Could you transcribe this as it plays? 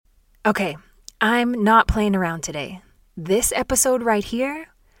Okay, I'm not playing around today. This episode right here,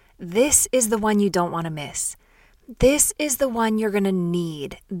 this is the one you don't want to miss. This is the one you're going to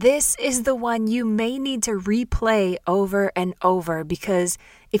need. This is the one you may need to replay over and over because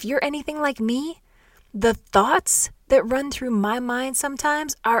if you're anything like me, the thoughts that run through my mind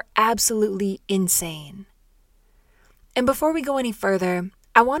sometimes are absolutely insane. And before we go any further,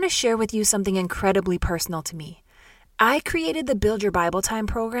 I want to share with you something incredibly personal to me. I created the Build Your Bible Time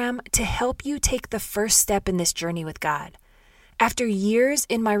program to help you take the first step in this journey with God. After years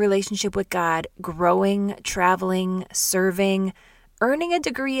in my relationship with God, growing, traveling, serving, earning a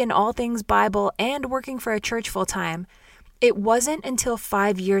degree in all things Bible, and working for a church full-time, it wasn't until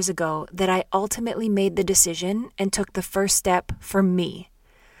 5 years ago that I ultimately made the decision and took the first step for me.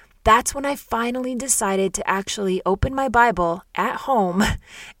 That's when I finally decided to actually open my Bible at home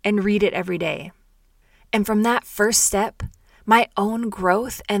and read it every day. And from that first step, my own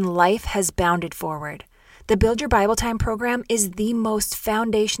growth and life has bounded forward. The Build Your Bible Time program is the most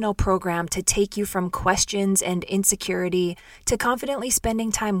foundational program to take you from questions and insecurity to confidently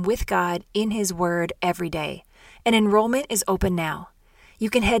spending time with God in His Word every day. And enrollment is open now. You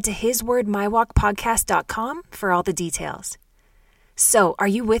can head to hiswordmywalkpodcast.com for all the details. So, are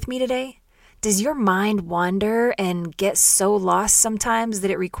you with me today? Does your mind wander and get so lost sometimes that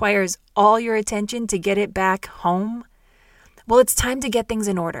it requires all your attention to get it back home? Well, it's time to get things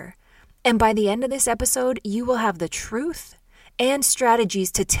in order. And by the end of this episode, you will have the truth and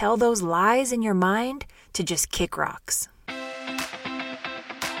strategies to tell those lies in your mind to just kick rocks.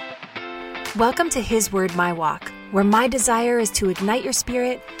 Welcome to His Word, My Walk, where my desire is to ignite your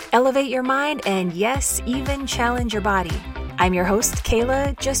spirit, elevate your mind, and yes, even challenge your body. I'm your host,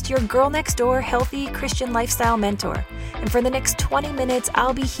 Kayla, just your girl next door, healthy Christian lifestyle mentor. And for the next 20 minutes,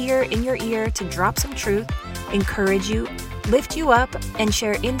 I'll be here in your ear to drop some truth, encourage you, lift you up, and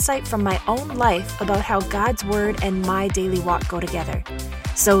share insight from my own life about how God's Word and my daily walk go together.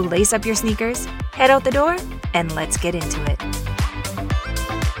 So lace up your sneakers, head out the door, and let's get into it.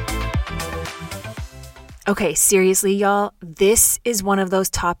 Okay, seriously, y'all, this is one of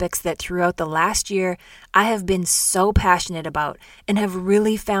those topics that throughout the last year I have been so passionate about and have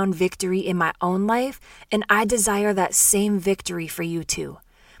really found victory in my own life, and I desire that same victory for you too.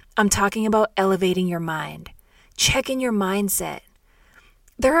 I'm talking about elevating your mind, checking your mindset.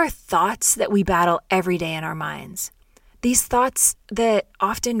 There are thoughts that we battle every day in our minds. These thoughts that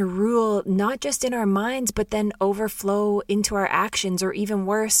often rule not just in our minds, but then overflow into our actions, or even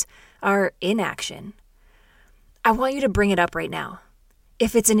worse, our inaction. I want you to bring it up right now.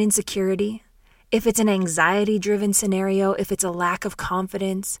 If it's an insecurity, if it's an anxiety-driven scenario, if it's a lack of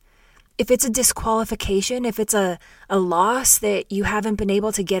confidence, if it's a disqualification, if it's a loss that you haven't been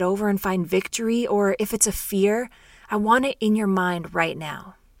able to get over and find victory, or if it's a fear, I want it in your mind right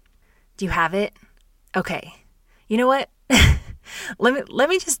now. Do you have it? Okay. You know what? Let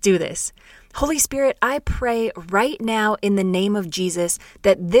me just do this. Holy Spirit, I pray right now in the name of Jesus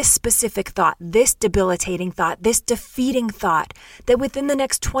that this specific thought, this debilitating thought, this defeating thought, that within the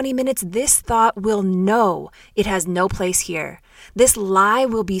next 20 minutes, this thought will know it has no place here. This lie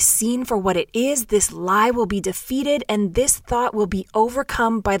will be seen for what it is. This lie will be defeated, and this thought will be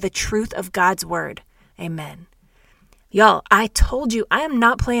overcome by the truth of God's Word. Amen. Y'all, I told you I am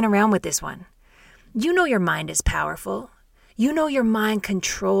not playing around with this one. You know your mind is powerful. You know your mind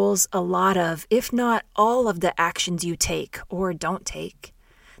controls a lot of, if not all of the actions you take or don't take,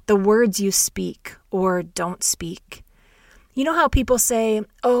 the words you speak or don't speak. You know how people say,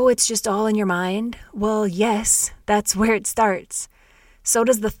 oh, it's just all in your mind? Well, yes, that's where it starts. So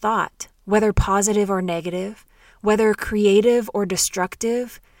does the thought, whether positive or negative, whether creative or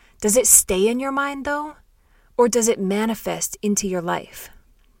destructive. Does it stay in your mind though? Or does it manifest into your life?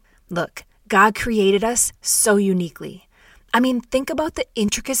 Look, God created us so uniquely. I mean, think about the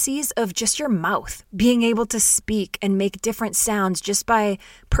intricacies of just your mouth, being able to speak and make different sounds just by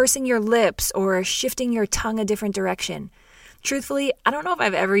pursing your lips or shifting your tongue a different direction. Truthfully, I don't know if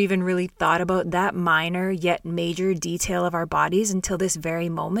I've ever even really thought about that minor yet major detail of our bodies until this very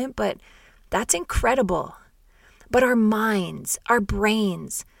moment, but that's incredible. But our minds, our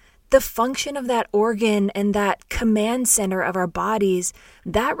brains, the function of that organ and that command center of our bodies,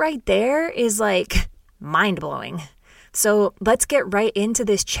 that right there is like mind-blowing. So let's get right into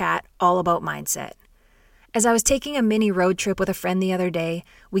this chat all about mindset. As I was taking a mini road trip with a friend the other day,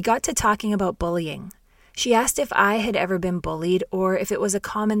 we got to talking about bullying. She asked if I had ever been bullied or if it was a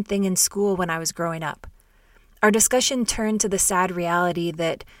common thing in school when I was growing up. Our discussion turned to the sad reality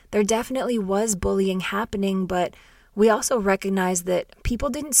that there definitely was bullying happening, but we also recognized that people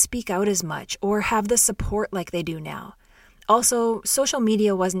didn't speak out as much or have the support like they do now. Also, social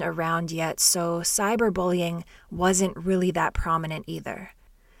media wasn't around yet, so cyberbullying wasn't really that prominent either.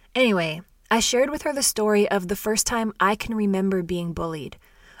 Anyway, I shared with her the story of the first time I can remember being bullied.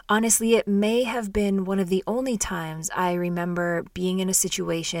 Honestly, it may have been one of the only times I remember being in a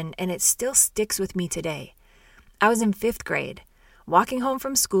situation, and it still sticks with me today. I was in 5th grade, walking home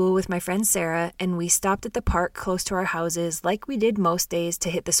from school with my friend Sarah, and we stopped at the park close to our houses like we did most days to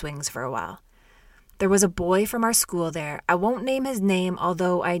hit the swings for a while. There was a boy from our school there. I won't name his name,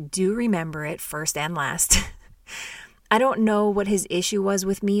 although I do remember it first and last. I don't know what his issue was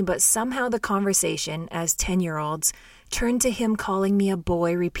with me, but somehow the conversation, as 10-year-olds, turned to him calling me a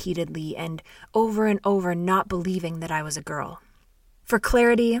boy repeatedly and over not believing that I was a girl. For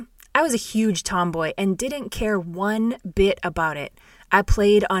clarity, I was a huge tomboy and didn't care one bit about it. I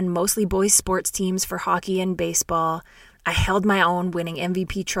played on mostly boys' sports teams for hockey and baseball. I held my own, winning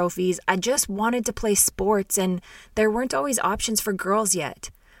MVP trophies. I just wanted to play sports, and there weren't always options for girls yet.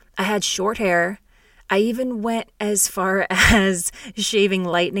 I had short hair. I even went as far as shaving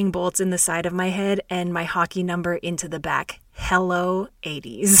lightning bolts in the side of my head and my hockey number into the back. Hello,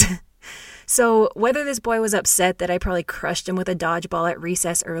 80s. So whether this boy was upset that I probably crushed him with a dodgeball at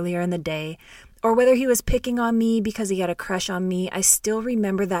recess earlier in the day, or whether he was picking on me because he had a crush on me, I still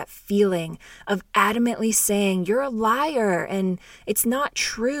remember that feeling of adamantly saying, "You're a liar," and "It's not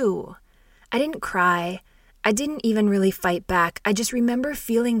true." I didn't cry. I didn't even really fight back. I just remember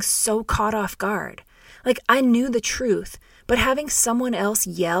feeling so caught off guard. Like I knew the truth, but having someone else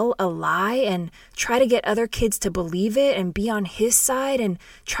yell a lie and try to get other kids to believe it and be on his side and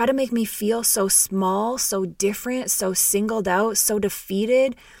try to make me feel so small, so different, so singled out, so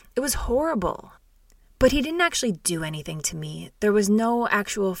defeated, it was horrible. But he didn't actually do anything to me. There was no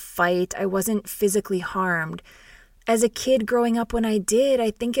actual fight. I wasn't physically harmed. As a kid growing up when I did, I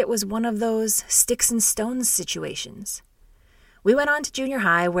think it was one of those sticks and stones situations. We went on to junior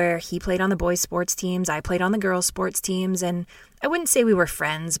high where he played on the boys' sports teams, I played on the girls' sports teams, and I wouldn't say we were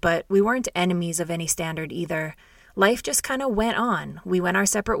friends, but we weren't enemies of any standard either. Life just kind of went on. We went our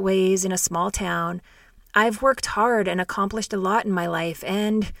separate ways in a small town. I've worked hard and accomplished a lot in my life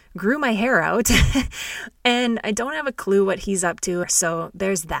and grew my hair out, and I don't have a clue what he's up to, so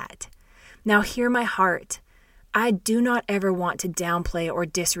there's that. Now hear my heart. I do not ever want to downplay or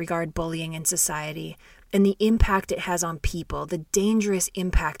disregard bullying in society and the impact it has on people, the dangerous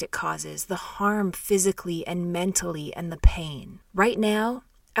impact it causes, the harm physically and mentally, and the pain. Right now,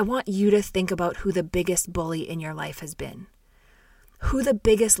 I want you to think about who the biggest bully in your life has been. Who the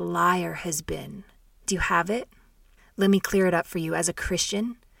biggest liar has been. Do you have it? Let me clear it up for you. As a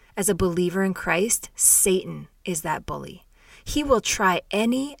Christian, as a believer in Christ, Satan is that bully. He will try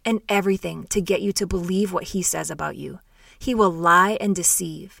any and everything to get you to believe what he says about you. He will lie and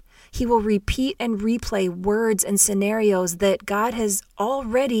deceive. He will repeat and replay words and scenarios that God has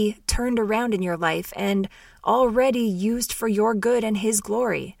already turned around in your life and already used for your good and his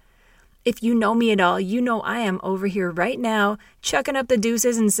glory. If you know me at all, you know I am over here right now chucking up the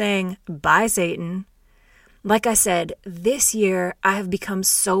deuces and saying, "Bye, Satan." Like I said, this year I have become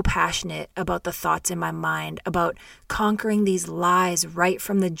so passionate about the thoughts in my mind, about conquering these lies right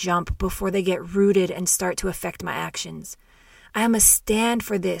from the jump before they get rooted and start to affect my actions. I am a stand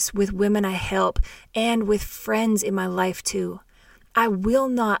for this with women I help and with friends in my life too. I will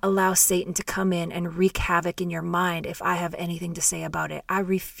not allow Satan to come in and wreak havoc in your mind if I have anything to say about it. I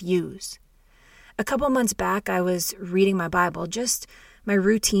refuse. A couple months back, I was reading my Bible, just my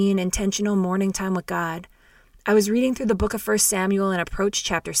routine, intentional morning time with God. I was reading through the book of 1 Samuel and approached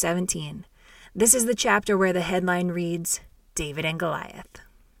chapter 17. This is the chapter where the headline reads, David and Goliath.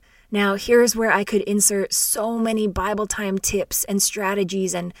 Now, here's where I could insert so many Bible time tips and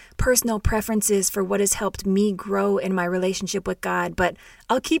strategies and personal preferences for what has helped me grow in my relationship with God, but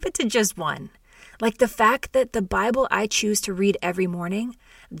I'll keep it to just one. Like the fact that the Bible I choose to read every morning,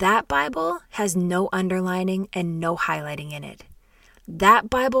 that Bible has no underlining and no highlighting in it. That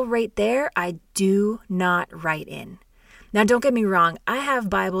Bible right there, I do not write in. Now, don't get me wrong, I have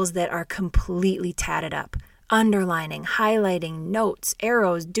Bibles that are completely tatted up. Underlining, highlighting, notes,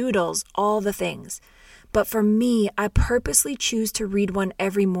 arrows, doodles, all the things. But for me, I purposely choose to read one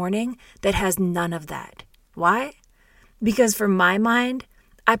every morning that has none of that. Why? Because for my mind,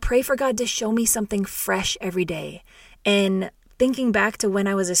 I pray for God to show me something fresh every day. And thinking back to when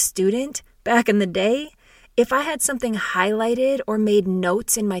I was a student, back in the day, if I had something highlighted or made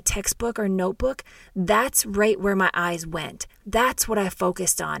notes in my textbook or notebook, that's right where my eyes went. That's what I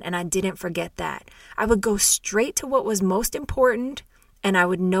focused on, and I didn't forget that. I would go straight to what was most important, and I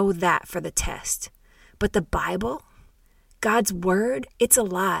would know that for the test. But the Bible, God's Word, it's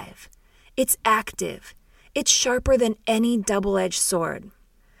alive. It's active. It's sharper than any double-edged sword.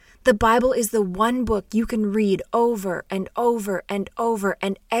 The Bible is the one book you can read over and over and over,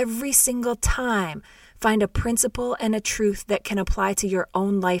 and every single time find a principle and a truth that can apply to your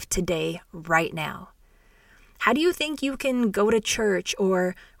own life today, right now. How do you think you can go to church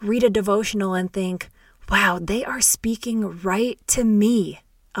or read a devotional and think, wow, they are speaking right to me?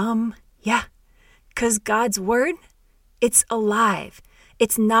 Yeah, because God's word, it's alive.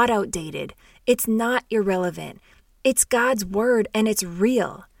 It's not outdated. It's not irrelevant. It's God's word and it's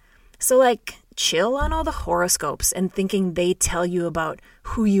real. So chill on all the horoscopes and thinking they tell you about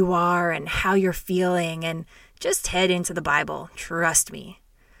who you are and how you're feeling, and just head into the Bible. Trust me.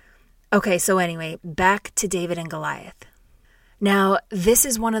 Okay, so anyway, back to David and Goliath. Now, this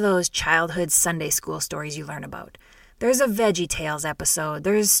is one of those childhood Sunday school stories you learn about. There's a VeggieTales episode,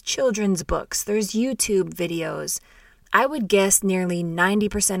 there's children's books, there's YouTube videos. I would guess nearly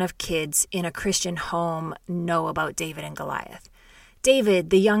 90% of kids in a Christian home know about David and Goliath. David,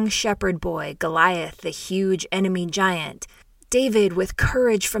 the young shepherd boy, Goliath, the huge enemy giant. David, with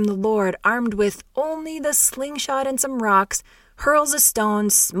courage from the Lord, armed with only the slingshot and some rocks, hurls a stone,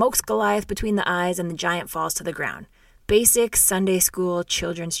 smokes Goliath between the eyes, and the giant falls to the ground. Basic Sunday school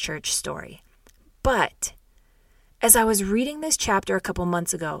children's church story. But as I was reading this chapter a couple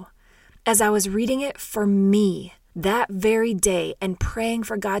months ago, as I was reading it for me that very day and praying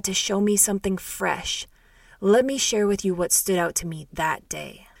for God to show me something fresh, let me share with you what stood out to me that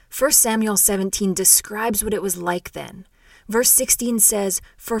day. 1 Samuel 17 describes what it was like then. Verse 16 says,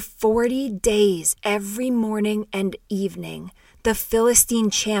 "For 40 days, every morning and evening, the Philistine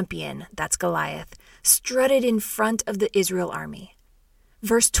champion," that's Goliath, strutted in front of the Israel army.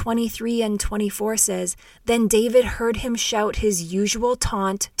 Verse 23 and 24 says, "Then David heard him shout his usual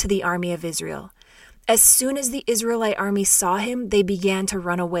taunt to the army of Israel. As soon as the Israelite army saw him, they began to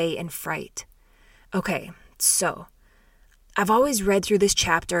run away in fright." Okay, so I've always read through this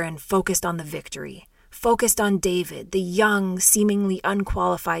chapter and focused on the victory, focused on David, the young, seemingly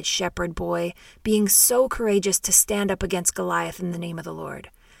unqualified shepherd boy, being so courageous to stand up against Goliath in the name of the Lord.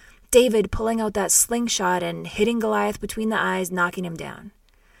 David pulling out that slingshot and hitting Goliath between the eyes, knocking him down.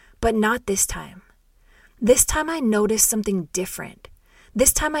 But not this time. This time I noticed something different.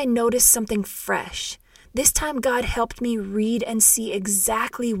 This time I noticed something fresh. This time God helped me read and see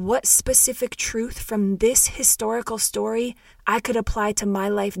exactly what specific truth from this historical story I could apply to my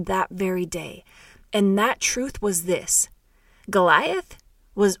life that very day. And that truth was this: Goliath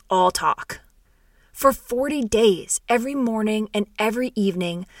was all talk. For 40 days, every morning and every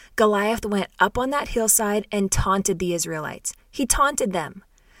evening, Goliath went up on that hillside and taunted the Israelites. He taunted them.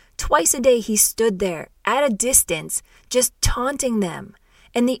 Twice a day he stood there, at a distance, just taunting them.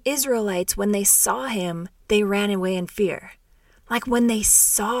 And the Israelites, when they saw him, they ran away in fear. Like when they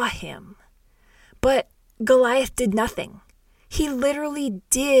saw him. But Goliath did nothing. He literally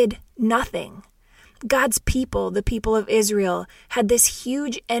did nothing. God's people, the people of Israel, had this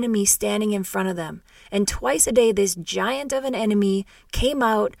huge enemy standing in front of them. And twice a day, this giant of an enemy came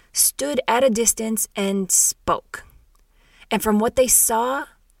out, stood at a distance, and spoke. And from what they saw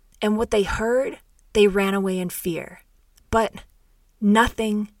and what they heard, they ran away in fear. But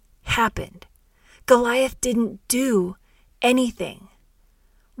nothing happened. Goliath didn't do anything.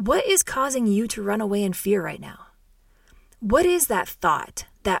 What is causing you to run away in fear right now? What is that thought,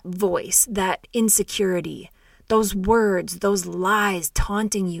 that voice, that insecurity, those words, those lies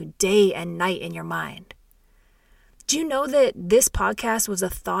taunting you day and night in your mind? Do you know that this podcast was a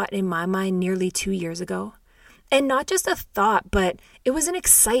thought in my mind nearly 2 years ago? And not just a thought, but it was an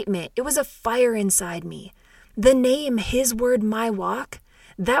excitement. It was a fire inside me. The name, His Word, My Walk,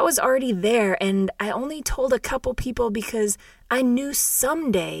 that was already there, and I only told a couple people because I knew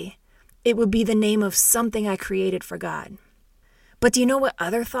someday it would be the name of something I created for God. But do you know what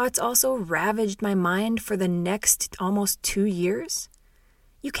other thoughts also ravaged my mind for the next almost 2 years?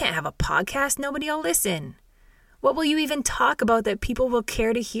 You can't have a podcast, nobody will listen. What will you even talk about that people will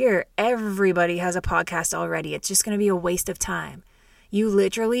care to hear? Everybody has a podcast already. It's just going to be a waste of time. You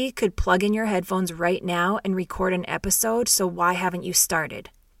literally could plug in your headphones right now and record an episode, so why haven't you started?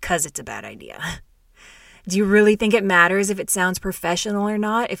 'Cause it's a bad idea. Do you really think it matters if it sounds professional or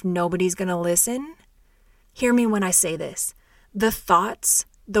not, if nobody's going to listen? Hear me when I say this. The thoughts,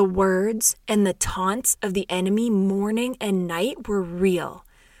 the words, and the taunts of the enemy morning and night were real.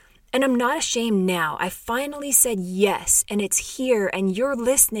 And I'm not ashamed now. I finally said yes, and it's here, and you're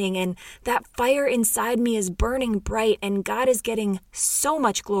listening, and that fire inside me is burning bright, and God is getting so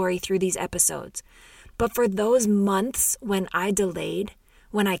much glory through these episodes. But for those months when I delayed,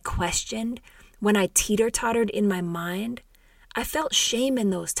 when I questioned, when I teeter-tottered in my mind, I felt shame in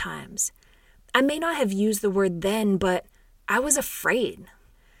those times. I may not have used the word then, but I was afraid.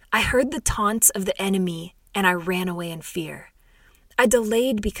 I heard the taunts of the enemy and I ran away in fear. I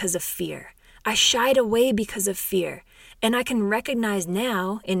delayed because of fear. I shied away because of fear. And I can recognize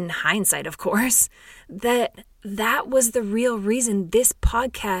now, in hindsight of course, that was the real reason this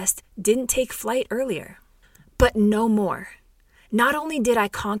podcast didn't take flight earlier. But no more. Not only did I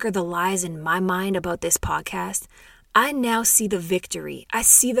conquer the lies in my mind about this podcast, I now see the victory. I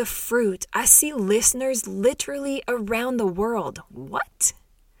see the fruit. I see listeners literally around the world. What?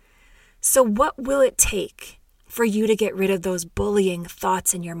 So what will it take for you to get rid of those bullying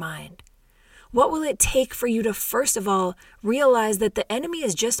thoughts in your mind? What will it take for you to, first of all, realize that the enemy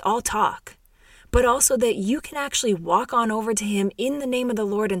is just all talk, but also that you can actually walk on over to him in the name of the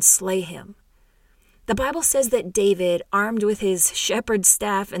Lord and slay him? The Bible says that David, armed with his shepherd's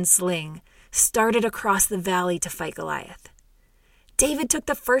staff and sling, started across the valley to fight Goliath. David took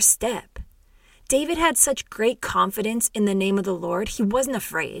the first step. David had such great confidence in the name of the Lord, he wasn't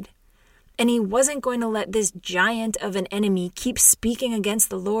afraid. And he wasn't going to let this giant of an enemy keep speaking against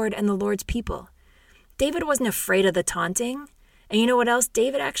the Lord and the Lord's people. David wasn't afraid of the taunting. And you know what else?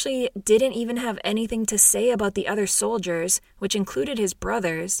 David actually didn't even have anything to say about the other soldiers, which included his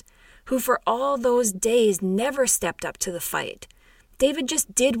brothers, who for all those days never stepped up to the fight. David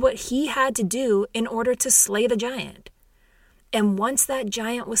just did what he had to do in order to slay the giant. And once that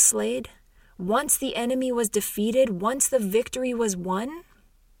giant was slayed, once the enemy was defeated, once the victory was won,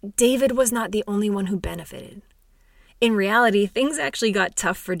 David was not the only one who benefited. In reality, things actually got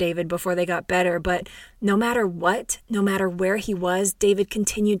tough for David before they got better, but no matter what, no matter where he was, David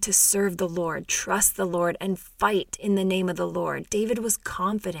continued to serve the Lord, trust the Lord, and fight in the name of the Lord. David was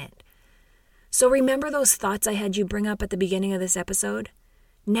confident. So remember those thoughts I had you bring up at the beginning of this episode?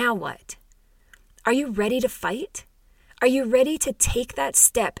 Now what? Are you ready to fight? Are you ready to take that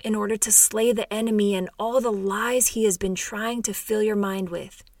step in order to slay the enemy and all the lies he has been trying to fill your mind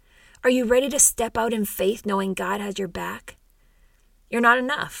with? Are you ready to step out in faith knowing God has your back? You're not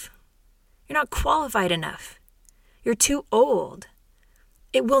enough. You're not qualified enough. You're too old.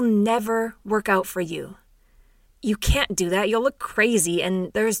 It will never work out for you. You can't do that. You'll look crazy,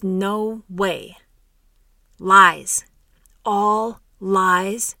 and there's no way. Lies. All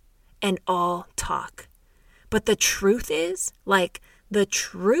lies and all talk. But the truth is, the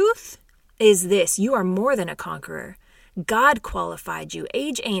truth is this. You are more than a conqueror. God qualified you.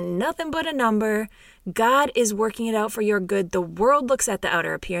 Age ain't nothing but a number. God is working it out for your good. The world looks at the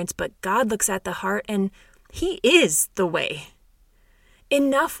outer appearance, but God looks at the heart, and He is the way.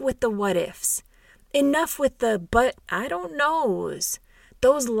 Enough with the what ifs. Enough with the but I don't knows.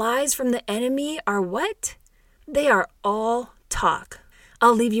 Those lies from the enemy are what? They are all talk.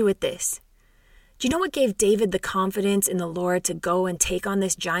 I'll leave you with this. Do you know what gave David the confidence in the Lord to go and take on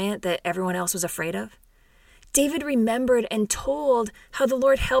this giant that everyone else was afraid of? David remembered and told how the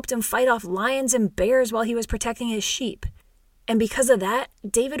Lord helped him fight off lions and bears while he was protecting his sheep. And because of that,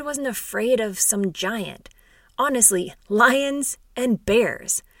 David wasn't afraid of some giant. Honestly, lions and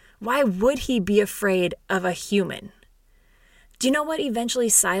bears. Why would he be afraid of a human? Do you know what eventually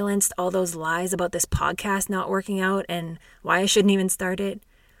silenced all those lies about this podcast not working out and why I shouldn't even start it?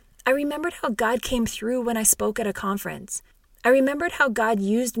 I remembered how God came through when I spoke at a conference. I remembered how God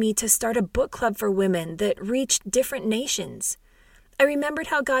used me to start a book club for women that reached different nations. I remembered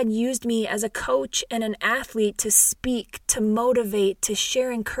how God used me as a coach and an athlete to speak, to motivate, to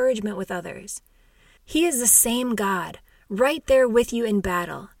share encouragement with others. He is the same God, right there with you in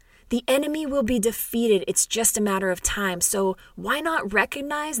battle. The enemy will be defeated. It's just a matter of time. So why not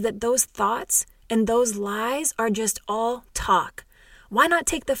recognize that those thoughts and those lies are just all talk? Why not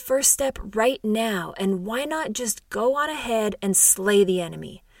take the first step right now? And why not just go on ahead and slay the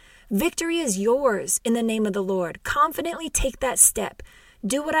enemy? Victory is yours in the name of the Lord. Confidently take that step.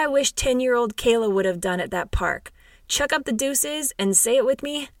 Do what I wish 10-year-old Kayla would have done at that park. Chuck up the deuces and say it with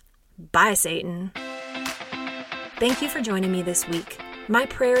me. Bye, Satan. Thank you for joining me this week. My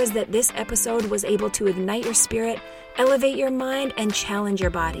prayer is that this episode was able to ignite your spirit, elevate your mind, and challenge your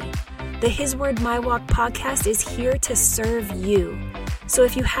body. The His Word My Walk podcast is here to serve you. So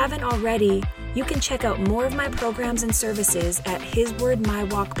if you haven't already, you can check out more of my programs and services at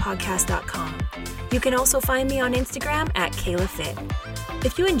hiswordmywalkpodcast.com. You can also find me on Instagram at KaylaFit.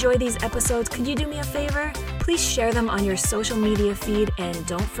 If you enjoy these episodes, could you do me a favor? Please share them on your social media feed and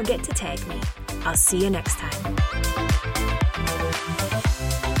don't forget to tag me. I'll see you next time.